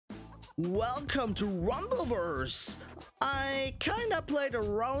Welcome to Rumbleverse! I kinda played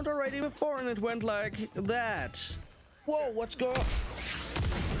around already before and it went like that. Whoa, what's going on?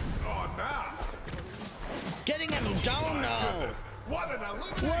 Oh, now. Getting him down now! Goodness. What an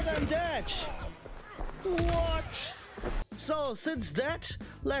elimination! What am that? What? So, since that,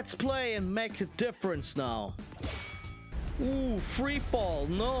 let's play and make a difference now. Ooh, free fall,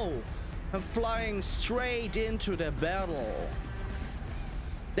 no. I'm flying straight into the battle.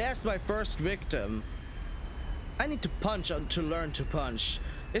 There's my first victim. I need to punch to learn to punch.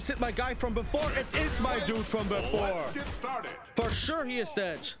 Is it my guy from before? It is my dude from before. Let's get started. For sure he is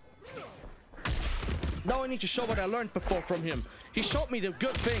dead. Now I need to show what I learned before from him. He showed me the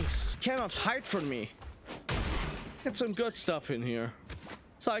good things. Cannot hide from me. Get some good stuff in here.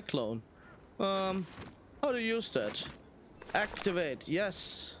 Cyclone. How to use that? Activate,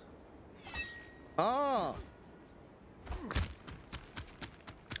 yes. Ah.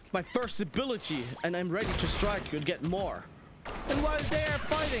 My first ability, and I'm ready to strike and get more. And while they're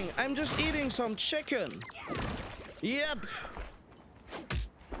fighting, I'm just eating some chicken. Yep.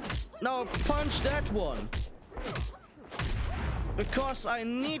 Now punch that one. Because I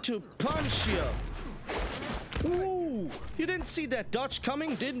need to punch here. Ooh, you didn't see that dodge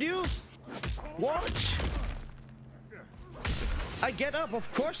coming, did you? What? I get up, of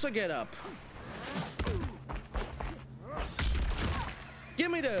course I get up. Give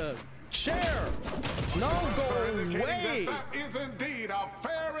me the chair. No, go away. That is indeed a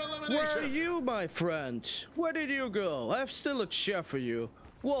fair elimination. Where are you, my friend? Where did you go? I have still a chair for you.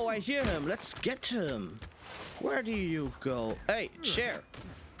 Whoa, I hear him. Let's get him. Where do you go? Hey, chair.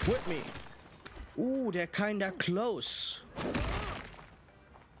 With me. Ooh, they're kinda close.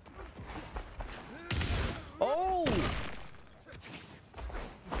 Oh!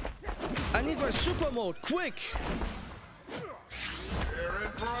 I need my super mode, quick! We're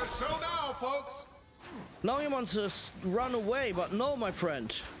in for a showdown, folks. Now he wants to run away, but no, my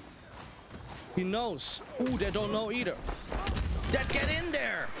friend. He knows. Ooh, they don't know either. That get in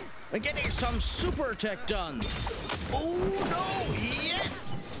there! I'm getting some super attack done. Oh no!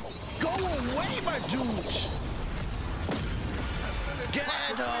 Yes! Go away, my dude! Get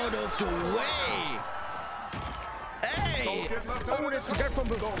out of the way! Hey! Oh, that's the guy from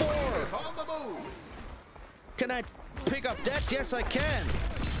before! Can I pick up that? Yes, I can.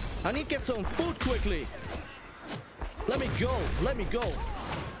 I need to get some food quickly. Let me go. Let me go.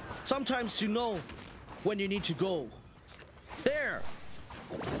 Sometimes you know when you need to go. There.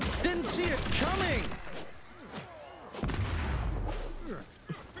 Didn't see it coming.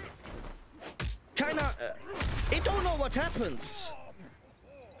 Kinda. I don't know what happens.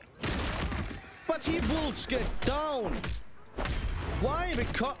 But he will get down. Why?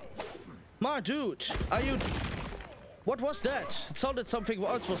 Because. My dude, are you... What was that? It sounded something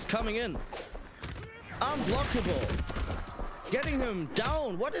else was coming in. Unblockable. Getting him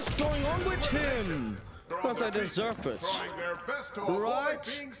down. What is going on with him? Because I deserve it.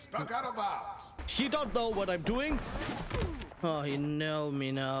 Right? Being stuck out of bounds. He don't know what I'm doing. Oh, he know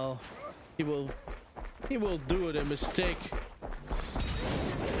me now. He will do the mistake.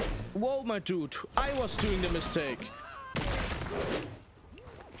 Whoa, my dude. I was doing the mistake.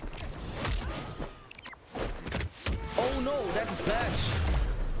 Oh no, that's bad.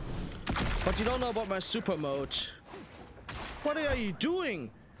 But you don't know about my super mode. What are you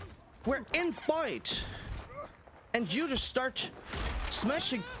doing? We're in fight. And you just start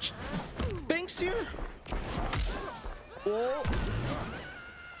smashing things here? Oh.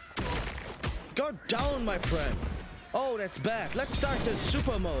 Go down, my friend. Oh, that's bad. Let's start the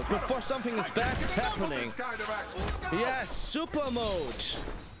super mode before something is bad is happening. Yes, super mode.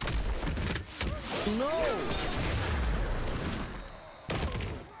 No.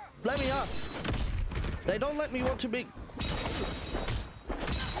 Let me up. They don't let me want to be.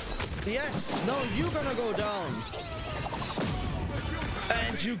 Yes. No, you're gonna go down.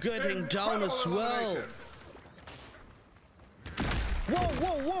 And you getting down as well. Whoa,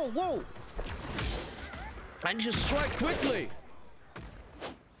 whoa, whoa, whoa. I need to strike quickly.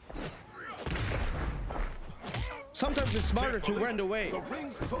 Sometimes it's smarter to run away. The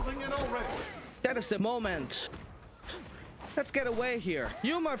ring's closing in already. That is the moment. Let's get away here.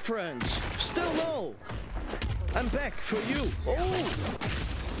 You, my friend, still low. I'm back for you. Oh!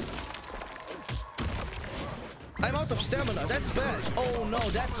 I'm out of stamina. That's bad. Oh no,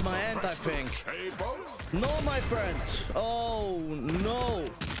 that's my end, I think. Hey, folks. No, my friend. Oh no.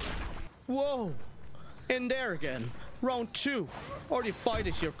 Whoa. In there again. Round 2. Already fight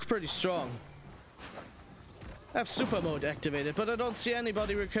it here pretty strong. I have super mode activated, but I don't see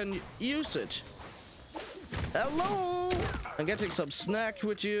anybody who can use it. Hello? I'm getting some snack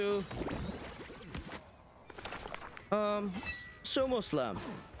with you. Sumo slam.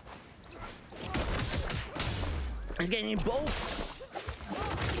 I'm getting both.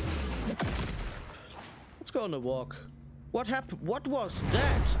 Let's go on a walk. What happened? What was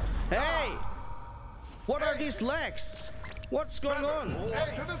that? Hey! What are these legs? What's going on?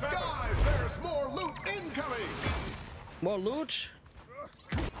 Up to the skies! There's more loot incoming! More loot?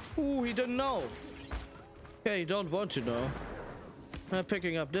 Ooh, he didn't know. Okay, you don't want to know. I'm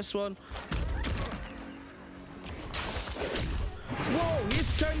picking up this one. Whoa,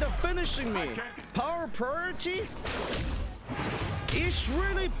 he's kind of finishing me. Power priority? He's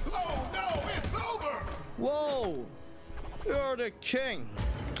really... Oh no, it's over! Whoa, you're the king.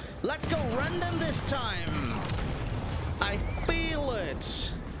 Let's go random this time. I feel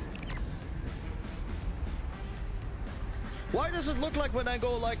it. Why does it look like when I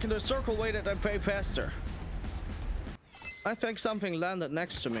go like in a circle way that I'm way faster? I think something landed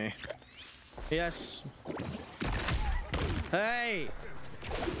next to me. Yes. Hey!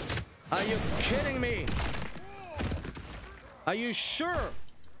 Are you kidding me? Are you sure?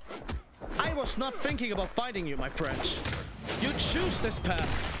 I was not thinking about fighting you, my friend. You choose this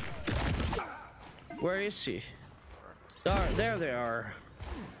path. Where is he? There they are.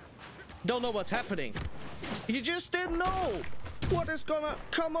 Don't know what's happening. He just didn't know what is gonna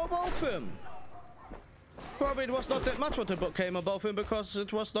come above him. Probably it was not that much what came above him because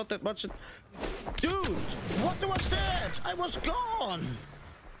it was not that much. Dude, what was that? I was gone.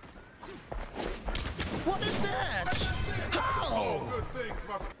 What is that? How? Good things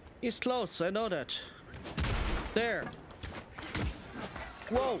must... He's close, I know that. There.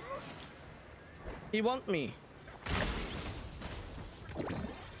 Whoa. He want me.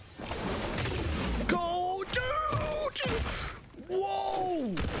 Go, dude!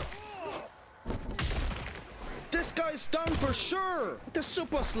 Whoa! This guy's done for sure. The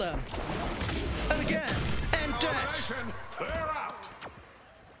super slam. And again. And that. They're out!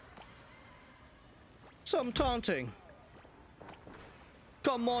 Some taunting.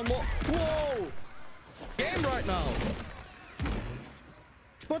 Come on, more. Whoa! Game right now.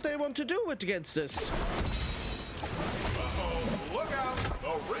 What they want to do against this? Uh-oh, look out!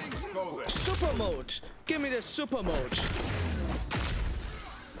 The ring's closing! Super mode. Give me the super mode.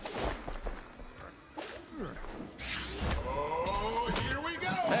 Oh, here we go!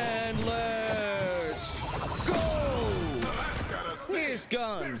 And let's go! He's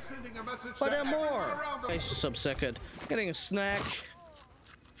gone. They're sending a message But to there are everyone more. around the... Wait just a second. Getting a snack.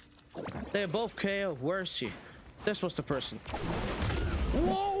 They're both KO. Where is he? This was the person.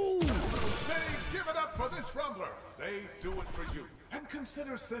 Whoa! Say, give it up for this Rumbler. They do it for you. And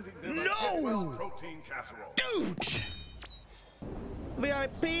consider sending them a Getwell protein casserole. Dude!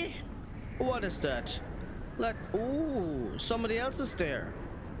 VIP? What is that? Ooh, somebody else is there.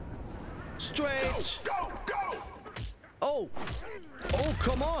 Straight. Go, go! Oh,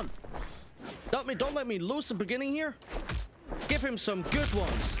 come on! Don't let me lose the beginning here. Give him some good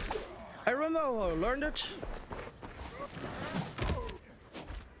ones. I remember how I learned it.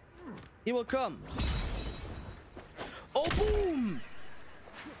 He will come. Oh, boom!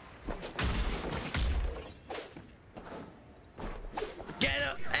 Get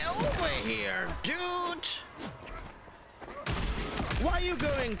over here, dude! Why are you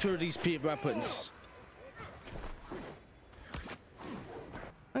going through these weapons?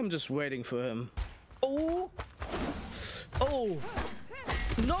 I'm just waiting for him. Oh! Oh!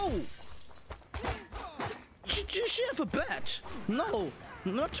 No! You should have a bat. No!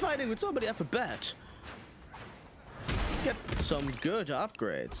 I'm not fighting with somebody. Have a bat. Get some good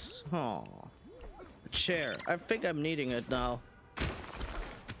upgrades. Oh. Chair. I think I'm needing it now.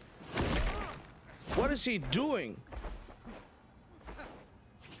 What is he doing?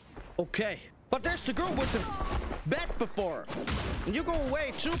 Okay. But there's the girl with the bat before. You go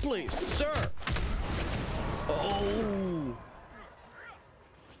away too, please, sir. Oh.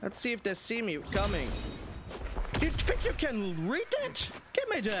 Let's see if they see me coming. You think you can read it? Give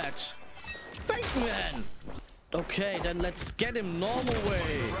me that. Fake man. Okay, then let's get him normal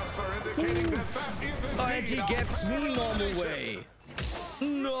way. And he gets me normal way.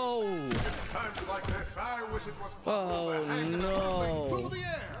 No. Times like this, I wish it was Oh no. through the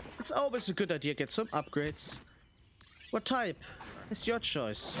air. It's always a good idea. Get some upgrades. What type? It's your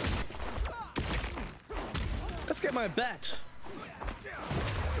choice. Let's get my bat.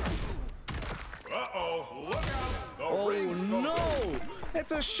 Uh-oh, look out! The Oh ring's closing. no!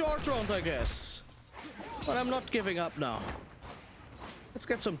 It's a short round, I guess. But I'm not giving up now. Let's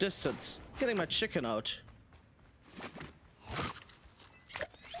get some distance. Getting my chicken out.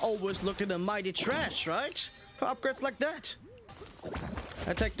 Always looking a mighty trash, right? for upgrades like that.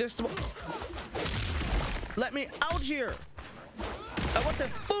 I take this to... Let me out here. I want the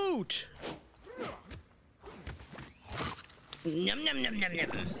food. Num, num, num, num,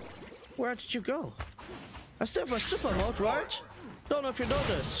 num. Where did you go? I still have my super mode, right? Don't know if you know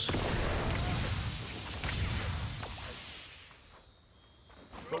this.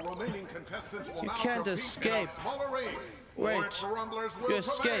 The remaining contestants will You now can't compete escape. in a smaller ring. Wait, Or its rumblers will you prevail.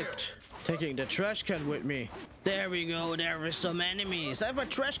 escaped. Taking the trash can with me. There we go, there are some enemies. I have a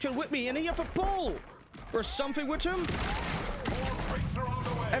trash can with me and you have a pole. Or something with him. More crates are on the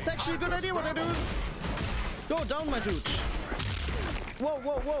way. That's actually a good idea what I do. Go down, my dude. Whoa,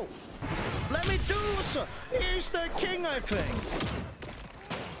 whoa, whoa. Let me do so. He's the king, I think.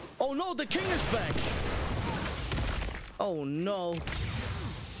 Oh no, the king is back. Oh no.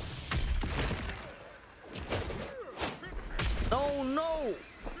 Oh no.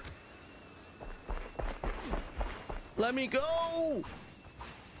 Let me go.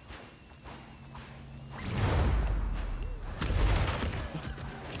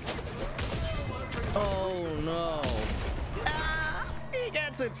 Oh no. Ah, he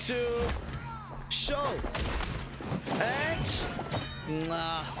gets it too. Show. And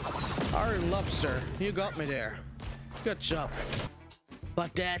Iron Lobster, you got me there. Good job.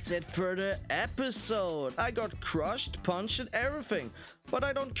 But that's it for the episode. I got crushed, punched, and everything. But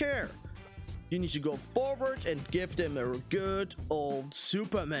I don't care. You need to go forward and give them a good old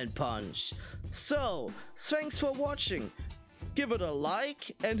Superman punch. So, thanks for watching. Give it a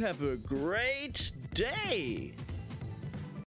like and have a great day.